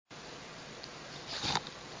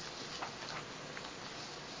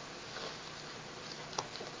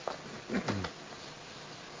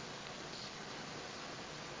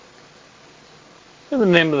In the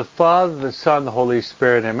name of the Father, the Son, the Holy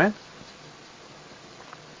Spirit, amen.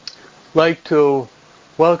 I'd like to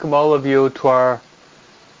welcome all of you to our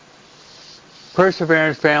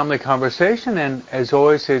Perseverance Family Conversation, and as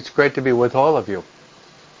always, it's great to be with all of you.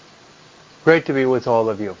 Great to be with all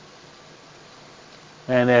of you.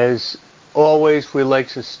 And as always, we like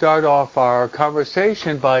to start off our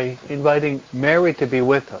conversation by inviting Mary to be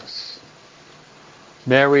with us.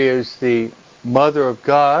 Mary is the Mother of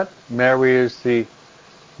God. Mary is the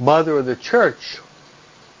Mother of the Church.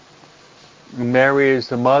 Mary is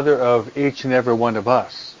the mother of each and every one of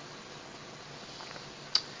us.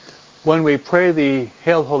 When we pray the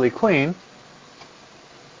Hail Holy Queen,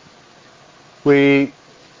 we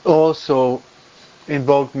also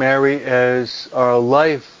invoke Mary as our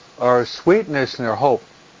life, our sweetness, and our hope.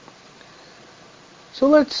 So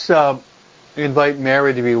let's invite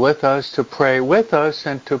Mary to be with us, to pray with us,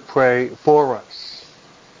 and to pray for us.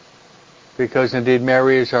 Because indeed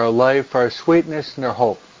Mary is our life, our sweetness, and our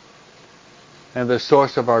hope, and the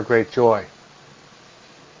source of our great joy.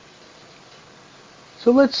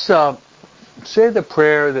 So let's say the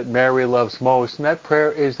prayer that Mary loves most, and that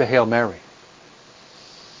prayer is the Hail Mary.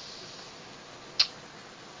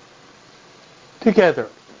 Together.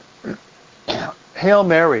 Hail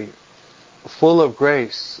Mary, full of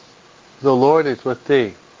grace, the Lord is with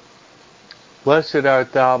thee. Blessed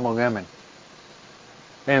art thou among women,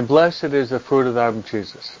 and blessed is the fruit of thy womb,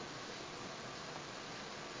 Jesus.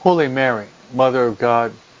 Holy Mary, Mother of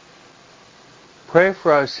God, pray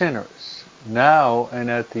for us sinners, now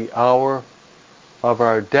and at the hour of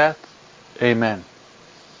our death. Amen.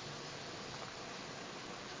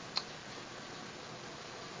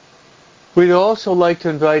 We'd also like to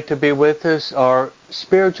invite to be with us our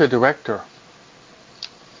spiritual director.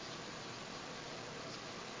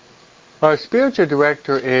 Our spiritual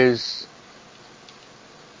director is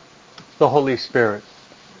the Holy Spirit.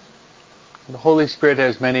 The Holy Spirit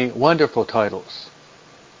has many wonderful titles.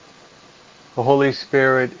 The Holy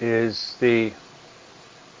Spirit is the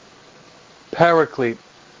Paraclete.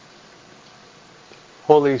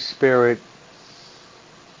 Holy Spirit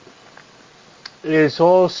is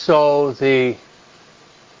also the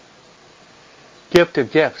gift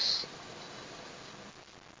of gifts.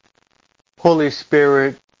 Holy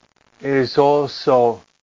Spirit is also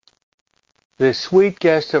the sweet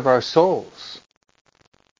guest of our souls.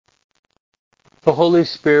 The Holy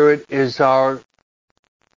Spirit is our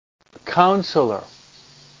counselor.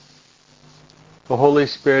 The Holy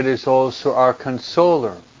Spirit is also our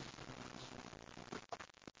consoler.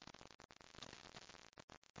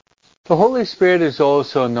 The Holy Spirit is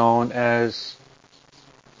also known as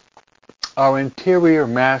our interior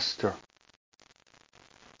master.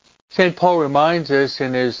 St. Paul reminds us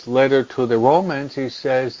in his letter to the Romans, he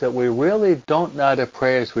says that we really don't know how to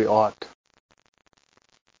pray as we ought.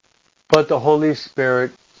 But the Holy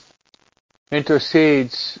Spirit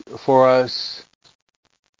intercedes for us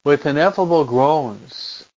with ineffable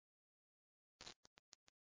groans.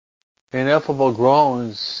 Ineffable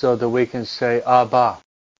groans so that we can say, Abba.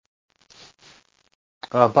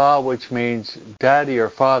 Abba, which means daddy or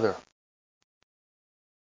father.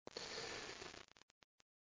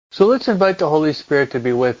 So let's invite the Holy Spirit to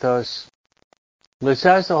be with us. Let's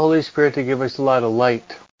ask the Holy Spirit to give us a lot of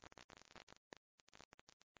light,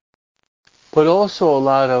 but also a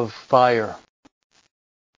lot of fire.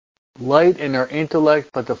 Light in our intellect,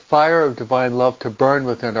 but the fire of divine love to burn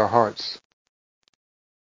within our hearts.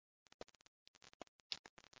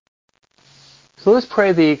 So let's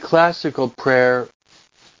pray the classical prayer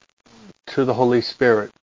to the Holy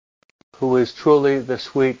Spirit, who is truly the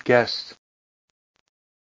sweet guest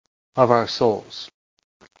of our souls.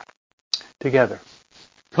 Together.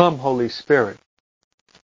 Come, Holy Spirit,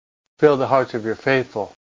 fill the hearts of your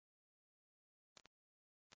faithful,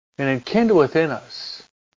 and enkindle within us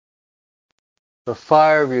the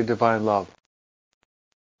fire of your divine love.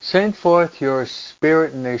 Send forth your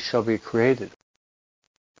Spirit, and they shall be created.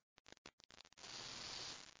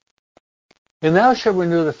 And thou shalt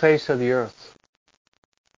renew the face of the earth.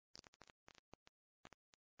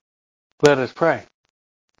 Let us pray.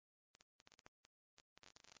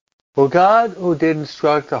 O God, who did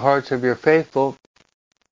instruct the hearts of your faithful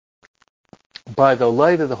by the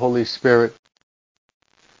light of the Holy Spirit,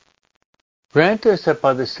 grant us that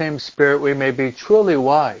by the same Spirit we may be truly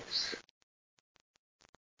wise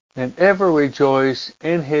and ever rejoice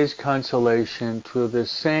in his consolation through the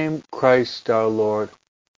same Christ our Lord.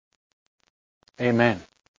 Amen.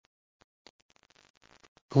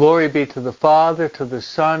 Glory be to the Father, to the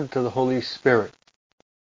Son, to the Holy Spirit.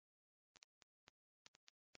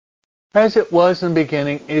 As it was in the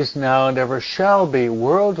beginning, is now, and ever shall be,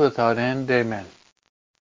 world without end. Amen.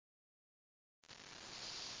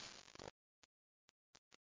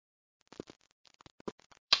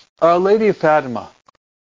 Our Lady of Fatima,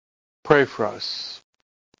 pray for us.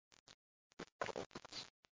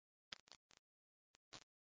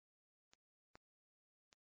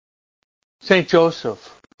 Saint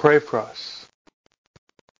Joseph, pray for us.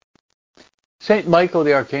 Saint Michael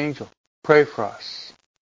the Archangel, pray for us.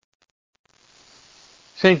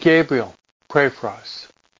 Saint Gabriel, pray for us.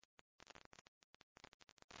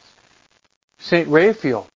 Saint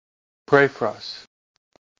Raphael, pray for us.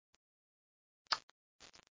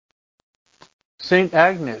 Saint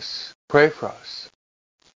Agnes, pray for us.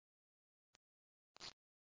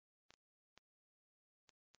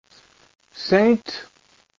 Saint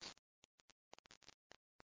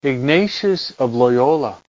Ignatius of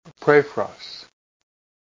Loyola, pray for us.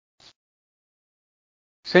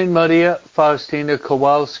 Saint Maria Faustina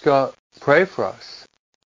Kowalska, pray for us.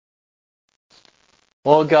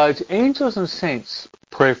 All God's angels and saints,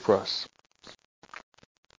 pray for us.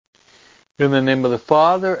 In the name of the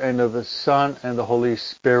Father, and of the Son, and the Holy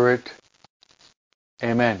Spirit.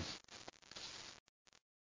 Amen.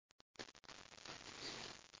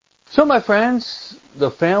 So, my friends, the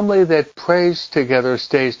family that prays together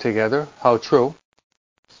stays together. How true.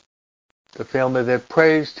 The family that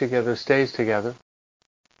prays together stays together.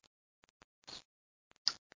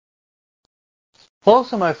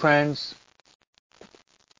 Also, my friends,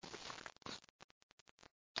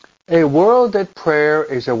 a world at prayer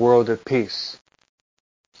is a world at peace.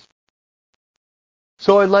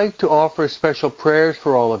 So I'd like to offer special prayers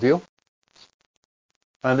for all of you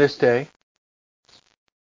on this day.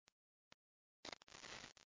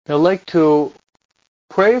 I'd like to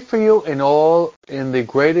pray for you in the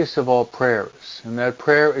greatest of all prayers, and that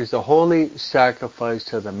prayer is the holy sacrifice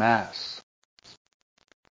to the Mass.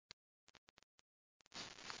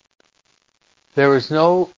 There is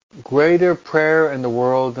no greater prayer in the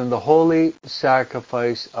world than the holy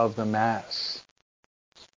sacrifice of the Mass.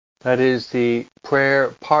 That is the prayer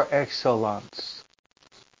par excellence,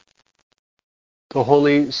 the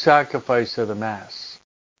holy sacrifice of the Mass.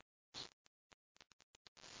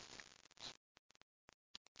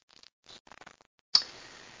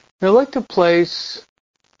 Now, I'd like to place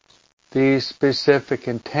these specific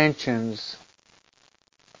intentions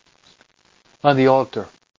on the altar.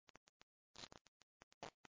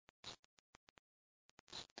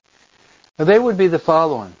 Now, they would be the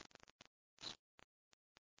following.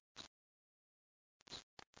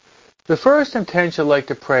 The first intention I'd like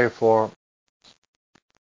to pray for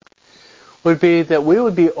would be that we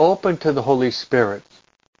would be open to the Holy Spirit.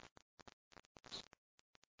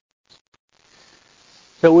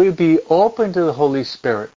 That we would be open to the Holy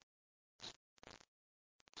Spirit.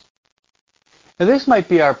 And this might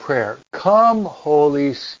be our prayer. Come,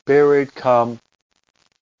 Holy Spirit, come.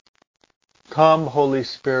 Come, Holy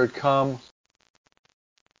Spirit, come.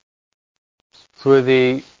 Through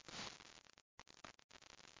the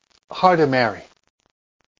heart of Mary.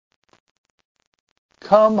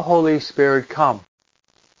 Come, Holy Spirit, come.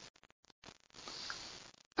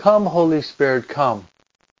 Come, Holy Spirit, come.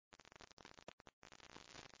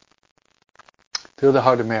 Through the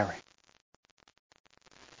heart of Mary.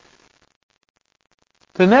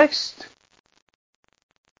 The next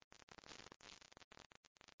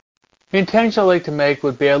intention I'd like to make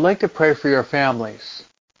would be I'd like to pray for your families.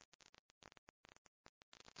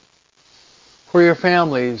 For your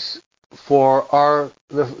families, for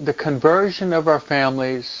the conversion of our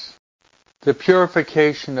families, the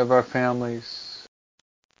purification of our families,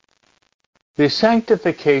 the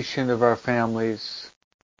sanctification of our families,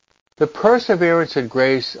 the perseverance and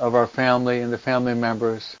grace of our family and the family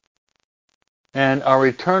members, and our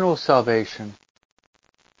eternal salvation.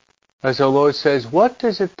 As our Lord says, what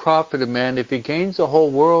does it profit a man if he gains the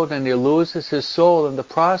whole world and he loses his soul in the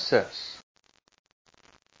process?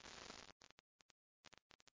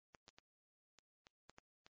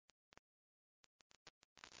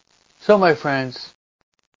 So, my friends,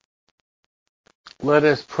 let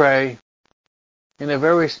us pray in a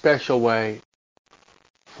very special way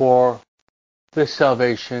for the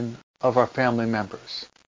salvation of our family members.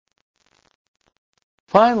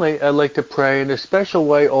 Finally, I'd like to pray in a special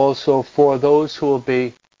way also for those who will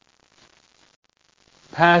be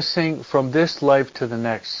passing from this life to the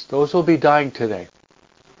next. Those who will be dying today.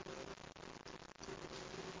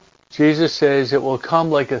 Jesus says it will come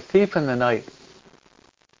like a thief in the night.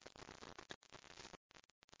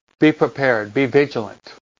 Be prepared. Be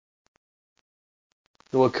vigilant.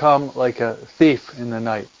 It will come like a thief in the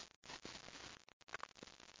night.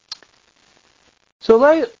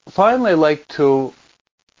 So finally, I'd like to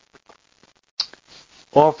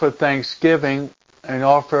offer thanksgiving and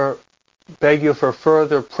beg you for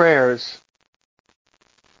further prayers.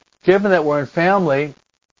 Given that we're in family,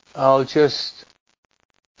 I'll just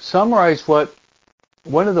summarize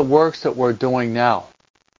one of the works that we're doing now.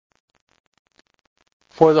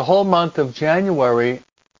 For the whole month of January,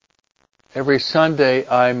 every Sunday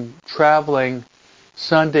I'm traveling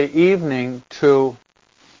Sunday evening to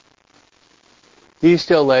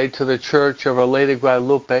East LA to the Church of Our Lady of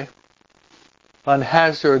Guadalupe on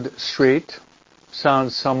Hazard Street.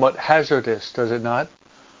 Sounds somewhat hazardous, does it not?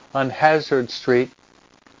 On Hazard Street.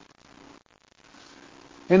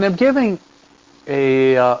 And I'm giving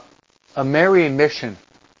a Marian mission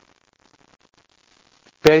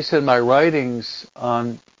based on my writings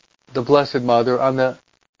on the Blessed Mother, on the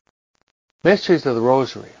mysteries of the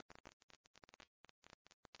Rosary.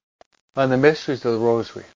 On the mysteries of the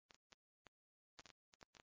Rosary.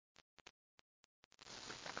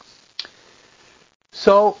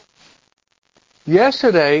 So,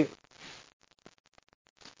 yesterday,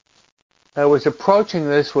 I was approaching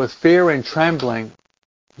this with fear and trembling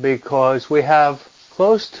because we have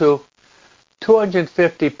close to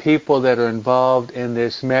 250 people that are involved in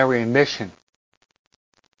this Marian mission.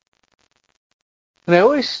 And I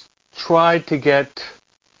always tried to get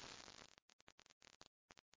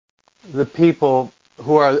the people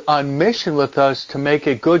who are on mission with us to make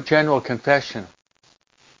a good general confession.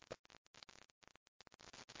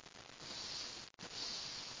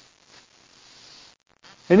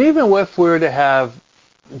 And even if we were to have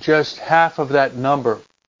just half of that number,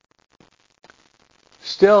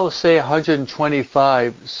 still say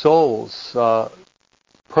 125 souls,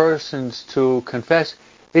 persons to confess,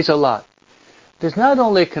 is a lot. There's not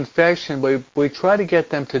only a confession, but we try to get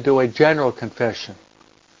them to do a general confession.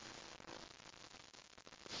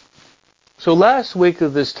 So last week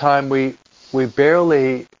of this time, we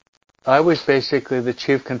barely, I was basically the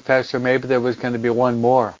chief confessor. Maybe there was going to be one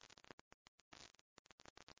more.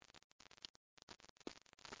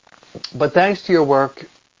 But thanks to your work,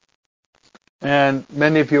 and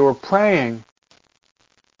many of you were praying,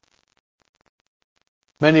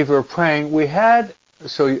 we had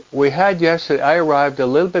yesterday, I arrived a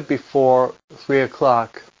little bit before 3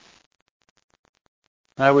 o'clock.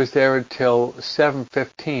 I was there until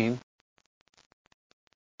 7:15.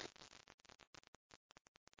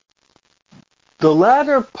 The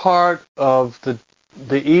latter part of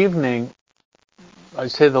the evening,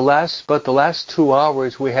 I'd say the last 2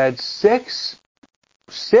 hours, we had six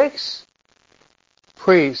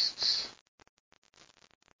priests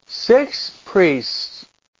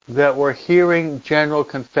that were hearing general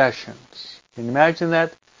confessions. Can you imagine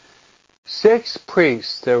that? 6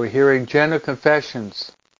 priests that were hearing general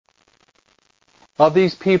confessions. Of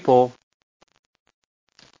these people,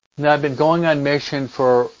 now I've been going on mission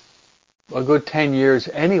for a good 10 years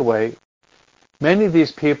anyway. Many of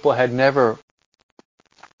these people had never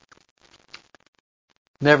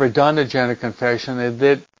done a general confession.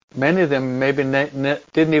 Many of them maybe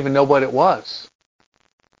didn't even know what it was.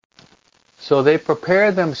 So they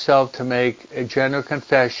prepared themselves to make a general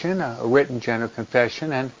confession, a written general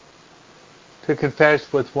confession, and to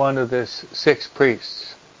confess with one of the 6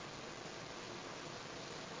 priests.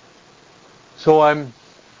 So I'm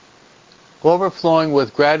overflowing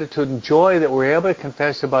with gratitude and joy that we're able to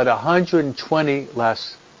confess about 120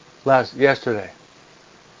 yesterday.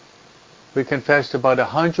 We confessed about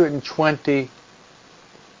 120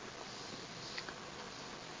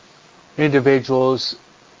 individuals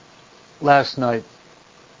last night.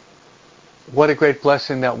 What a great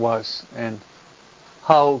blessing that was, and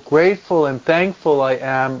how grateful and thankful I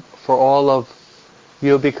am for all of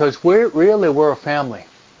you, because we're a family.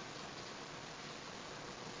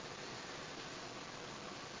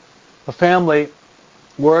 A family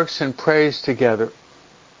works and prays together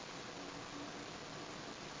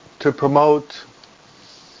to promote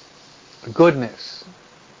goodness.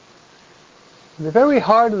 The very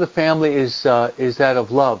heart of the family is that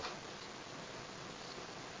of love.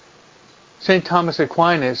 St. Thomas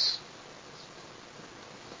Aquinas,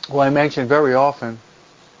 who I mention very often,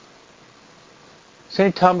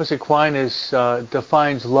 St. Thomas Aquinas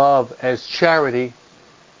defines love as charity.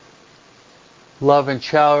 Love and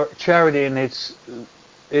charity, and it's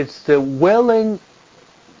the willing,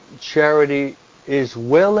 charity is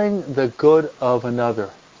willing the good of another.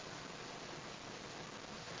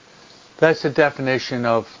 That's the definition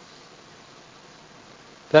of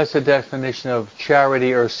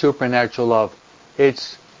charity or supernatural love.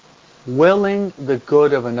 It's willing the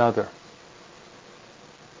good of another.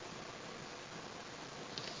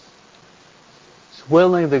 It's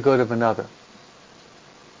willing the good of another.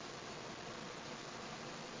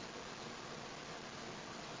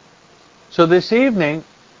 So this evening,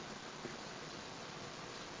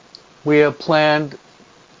 we have planned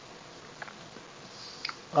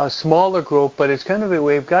a smaller group, but it's going to be,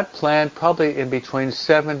 we've got planned probably in between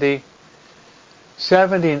 70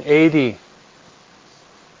 and 80,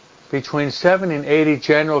 between 70 and 80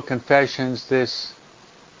 general confessions this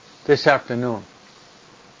afternoon.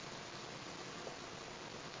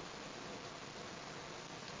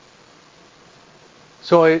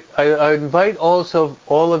 So I invite also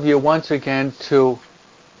all of you once again to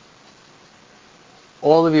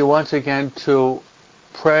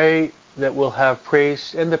pray that we'll have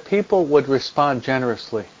priests, and the people would respond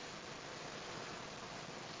generously.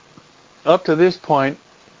 Up to this point,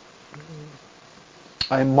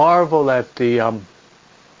 I marvel at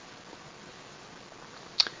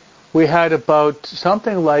we had about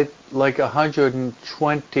something like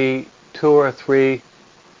 122 or 3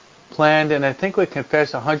 planned, and I think we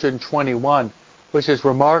confessed 121, which is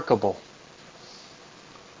remarkable.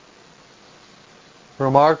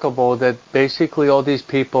 Remarkable that basically all these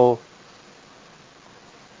people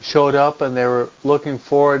showed up and they were looking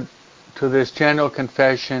forward to this general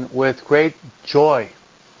confession with great joy.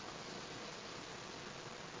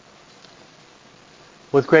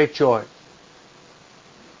 With great joy.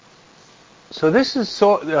 So this is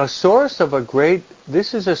a source of great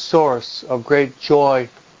joy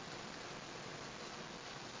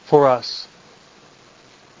for us.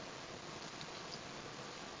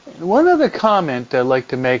 And one other comment I'd like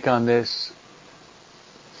to make on this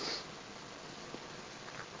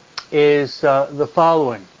is the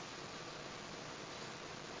following.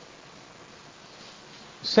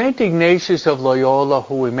 Saint Ignatius of Loyola,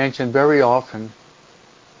 who we mention very often,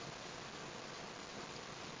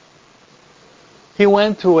 he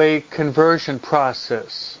went through a conversion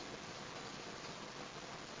process.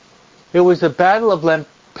 It was the Battle of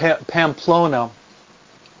Pamplona,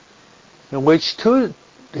 in which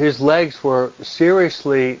his legs were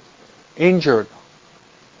seriously injured.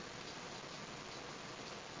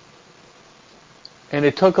 And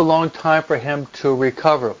it took a long time for him to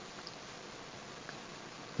recover.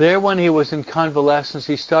 There, when he was in convalescence,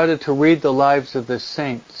 he started to read the lives of the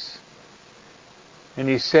saints. And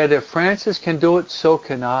he said, if Francis can do it, so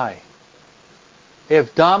can I.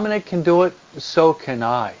 If Dominic can do it, so can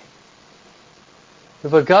I.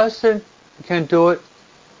 If Augustine can do it,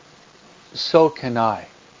 so can I.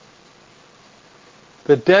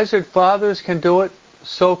 The Desert Fathers can do it,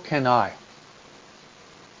 so can I.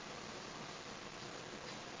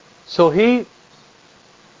 So he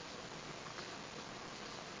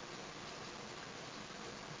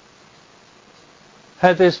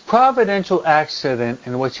had this providential accident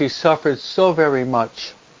in which he suffered so very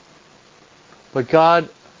much. But God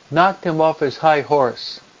knocked him off his high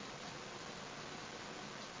horse.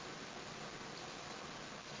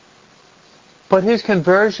 But his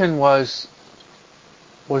conversion was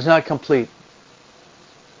not complete.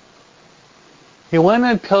 He went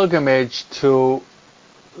on pilgrimage to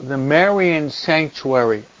the Marian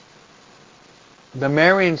sanctuary. The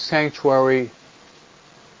Marian sanctuary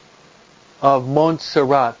of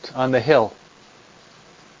Montserrat on the hill.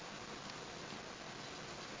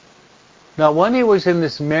 Now, when he was in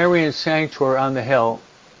this Marian sanctuary on the hill,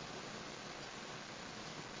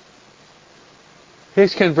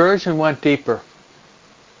 his conversion went deeper.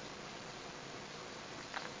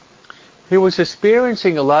 He was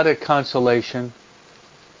experiencing a lot of consolation,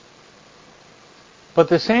 but at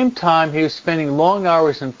the same time he was spending long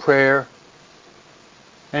hours in prayer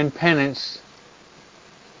and penance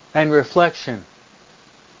and reflection.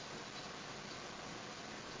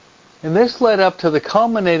 And this led up to the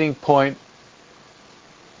culminating point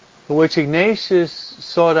in which Ignatius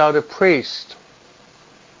sought out a priest.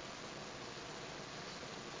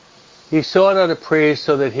 He sought out a priest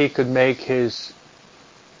so that he could make his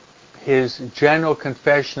general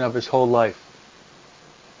confession of his whole life.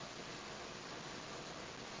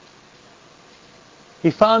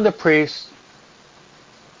 He found a priest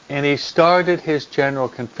and he started his general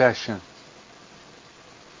confession.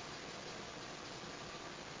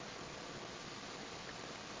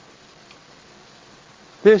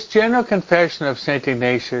 This general confession of St.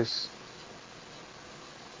 Ignatius,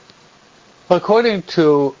 according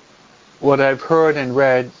to what I've heard and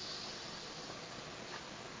read,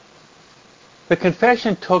 the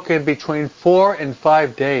confession took him between 4 and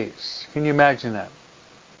 5 days. Can you imagine that?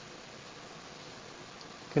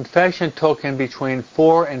 Confession took him between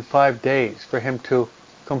 4 and 5 days for him to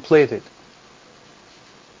complete it.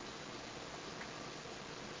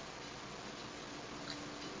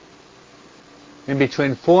 In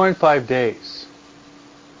between 4 and 5 days.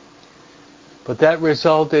 But that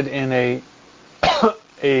resulted in a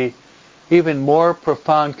even more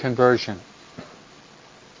profound conversion.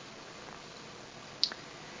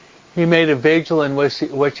 He made a vigil in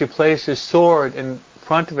which he placed his sword in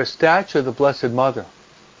front of a statue of the Blessed Mother.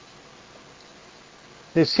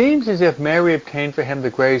 It seems as if Mary obtained for him the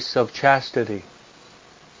grace of chastity,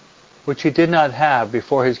 which he did not have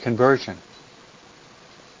before his conversion.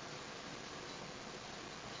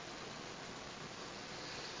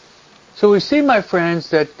 So we see, my friends,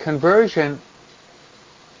 that conversion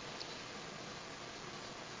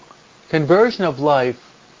of life,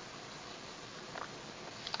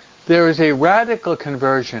 there is a radical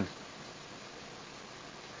conversion.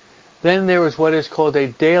 Then there is what is called a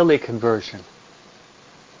daily conversion.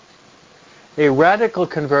 A radical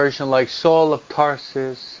conversion like Saul of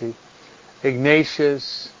Tarsus,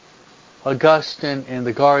 Ignatius, Augustine in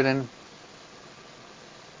the garden.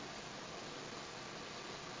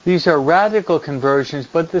 These are radical conversions,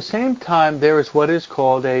 but at the same time there is what is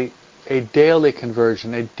called a daily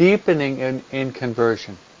conversion, a deepening in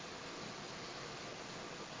conversion.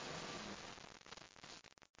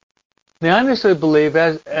 Now, I honestly believe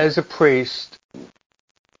as a priest,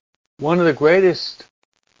 one of the greatest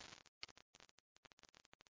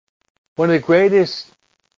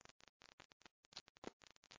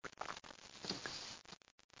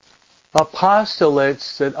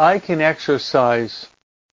apostolates that I can exercise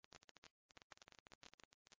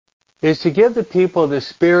is to give the people the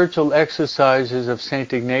spiritual exercises of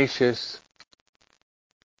St. Ignatius,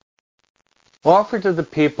 offer to the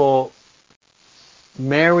people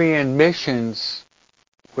Marian missions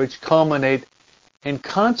which culminate in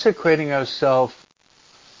consecrating ourselves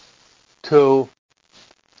to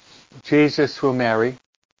Jesus through Mary.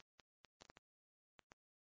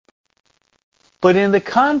 But in the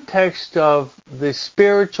context of the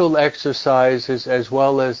spiritual exercises as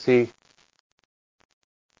well as the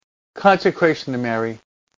consecration to Mary,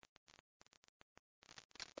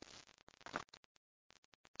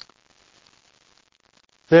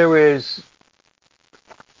 there is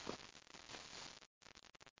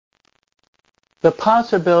the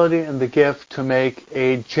possibility and the gift to make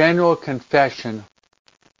a general confession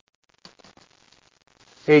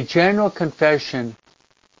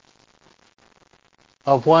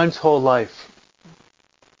of one's whole life.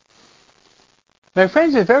 My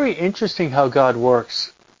friends, it's very interesting how God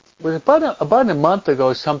works. About a month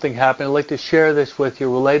ago, something happened. I'd like to share this with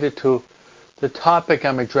you related to the topic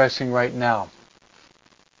I'm addressing right now.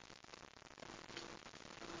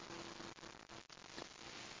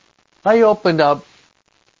 I opened up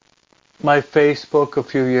my Facebook a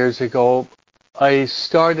few years ago. I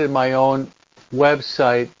started my own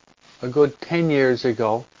website a good 10 years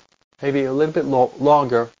ago, maybe a little bit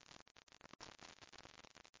longer.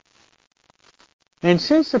 And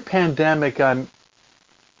since the pandemic, I'm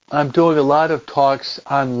doing a lot of talks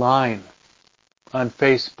online, on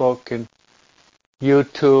Facebook and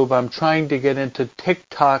YouTube. I'm trying to get into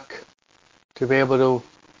TikTok to be able to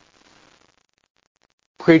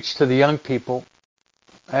preach to the young people,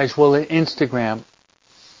 as well as Instagram.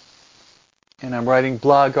 And I'm writing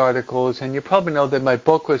blog articles, and you probably know that my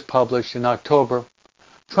book was published in October,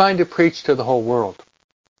 trying to preach to the whole world.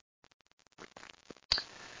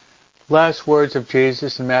 Last words of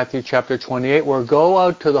Jesus in Matthew chapter 28 were, "Go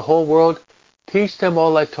out to the whole world, teach them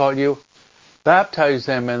all I taught you, baptize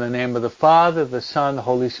them in the name of the Father, the Son, the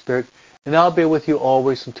Holy Spirit, and I'll be with you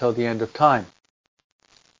always until the end of time."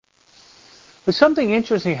 But something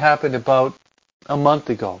interesting happened about a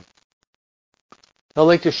month ago. I'd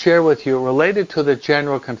like to share with you related to the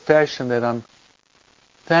general confession that I'm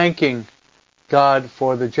thanking God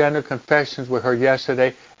for the general confessions we heard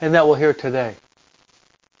yesterday and that we'll hear today.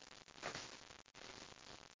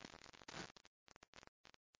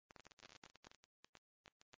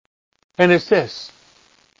 And it's this.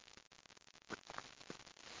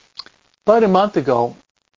 About a month ago,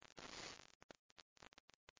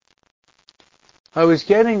 I was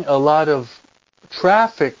getting a lot of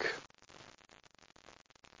traffic,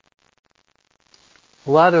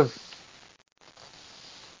 a lot of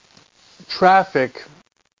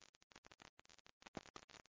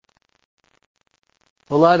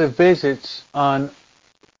visits on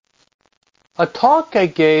a talk I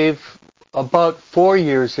gave about 4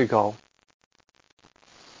 years ago.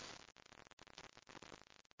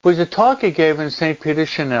 It was a talk I gave in St. Peter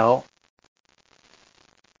Chanel.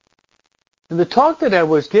 And the talk that I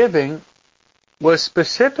was giving was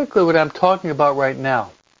specifically what I'm talking about right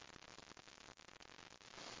now.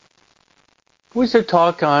 It was a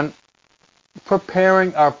talk on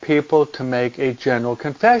preparing our people to make a general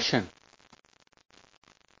confession.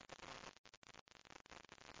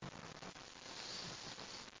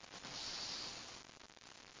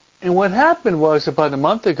 And what happened was about a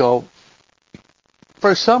month ago,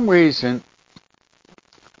 for some reason,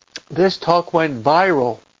 this talk went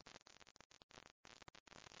viral,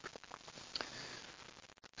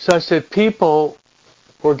 such that people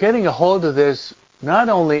were getting a hold of this not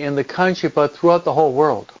only in the country but throughout the whole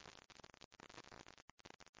world.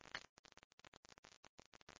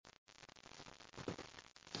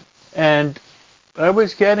 And I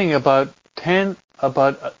was getting about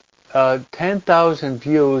 10,000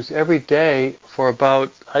 views every day for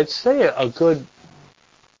about, I'd say, a good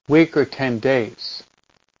week or 10 days.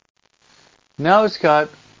 Now it's got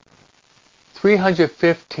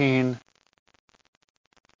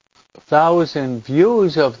 315,000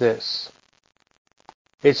 views of this.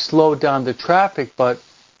 It slowed down the traffic, but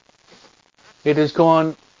it has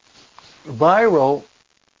gone viral.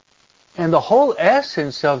 And the whole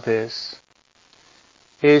essence of this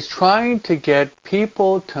is trying to get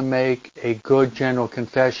people to make a good general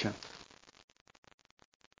confession.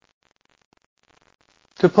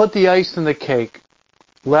 To put the ice in the cake,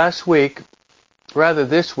 this week,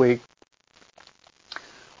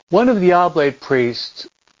 one of the Oblate priests,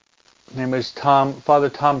 his name is Father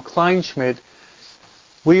Tom Kleinschmidt,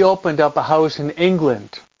 we opened up a house in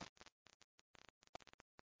England.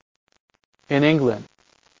 And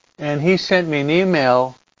he sent me an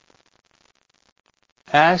email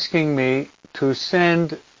asking me to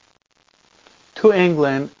send to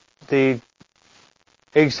England the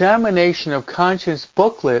examination of conscience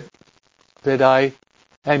booklet that I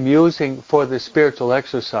am using for the spiritual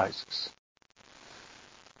exercises.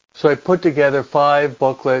 So I put together 5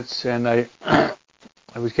 booklets, and I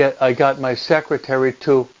got my secretary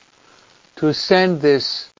to send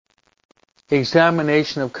this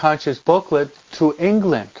examination of conscience booklet to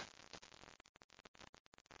England.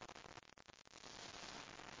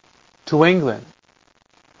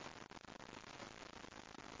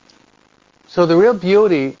 So the real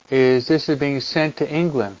beauty is this is being sent to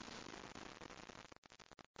England.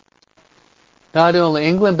 Not only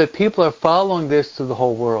England, but people are following this to the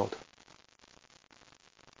whole world.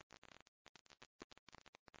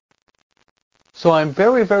 So I'm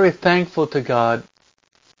very, very thankful to God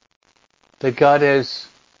that God is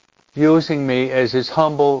using me as His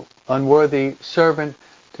humble, unworthy servant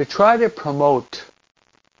to try to promote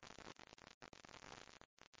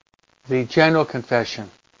the general confession.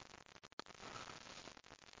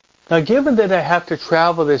 Now, given that I have to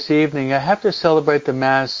travel this evening, I have to celebrate the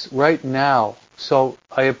Mass right now. So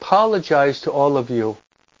I apologize to all of you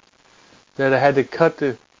that I had to cut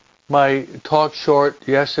my talk short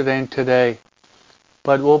yesterday and today.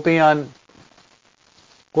 But we'll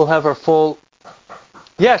have our full...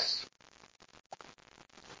 Yes!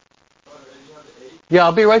 Yeah,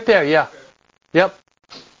 I'll be right there, yeah. Yep.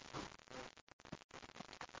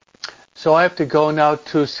 So I have to go now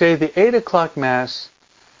to say the 8 o'clock Mass,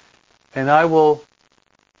 and I will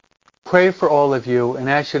pray for all of you and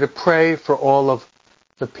ask you to pray for all of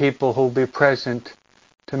the people who will be present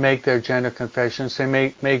to make their general confession.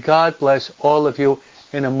 Say, may God bless all of you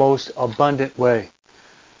in a most abundant way.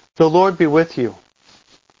 The Lord be with you.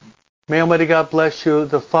 May Almighty God bless you,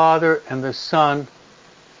 the Father and the Son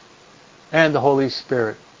and the Holy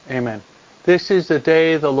Spirit. Amen. This is the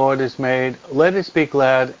day the Lord has made. Let us be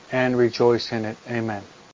glad and rejoice in it. Amen.